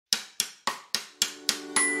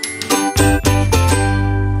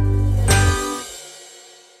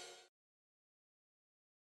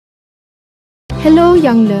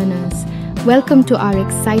young learners, welcome to our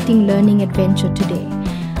exciting learning adventure today.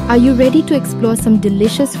 Are you ready to explore some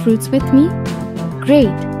delicious fruits with me? Great,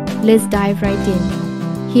 let's dive right in.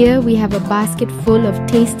 Here we have a basket full of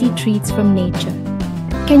tasty treats from nature.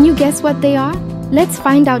 Can you guess what they are? Let's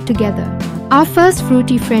find out together. Our first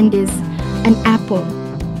fruity friend is an apple.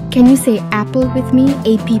 Can you say apple with me?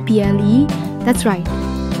 A-P-P-L-E? That's right.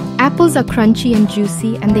 Apples are crunchy and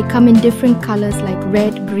juicy, and they come in different colors like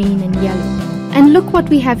red, green, and yellow. And look what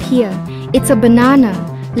we have here. It's a banana.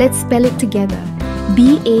 Let's spell it together.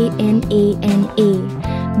 B-A-N-A-N-A.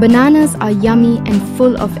 Bananas are yummy and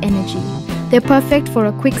full of energy. They're perfect for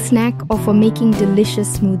a quick snack or for making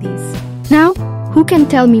delicious smoothies. Now, who can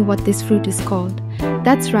tell me what this fruit is called?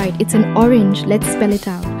 That's right, it's an orange. Let's spell it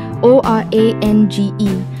out.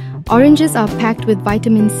 O-R-A-N-G-E. Oranges are packed with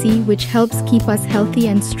vitamin C, which helps keep us healthy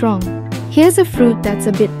and strong. Here's a fruit that's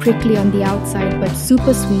a bit prickly on the outside but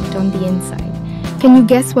super sweet on the inside. Can you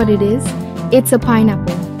guess what it is? It's a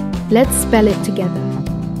pineapple. Let's spell it together.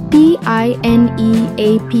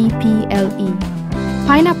 P-I-N-E-A-P-P-L-E.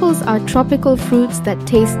 Pineapples are tropical fruits that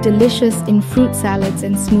taste delicious in fruit salads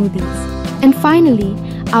and smoothies. And finally,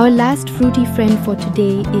 our last fruity friend for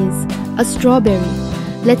today is a strawberry.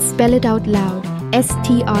 Let's spell it out loud.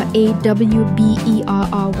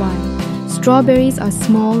 S-T-R-A-W-B-E-R-R-Y. Strawberries are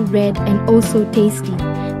small, red, and also tasty.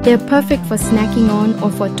 They're perfect for snacking on or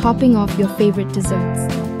for topping off your favorite desserts.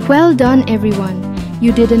 Well done, everyone.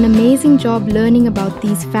 You did an amazing job learning about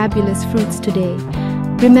these fabulous fruits today.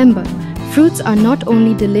 Remember, fruits are not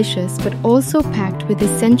only delicious but also packed with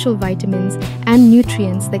essential vitamins and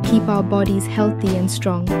nutrients that keep our bodies healthy and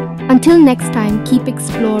strong. Until next time, keep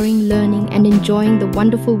exploring, learning, and enjoying the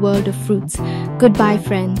wonderful world of fruits. Goodbye,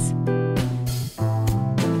 friends.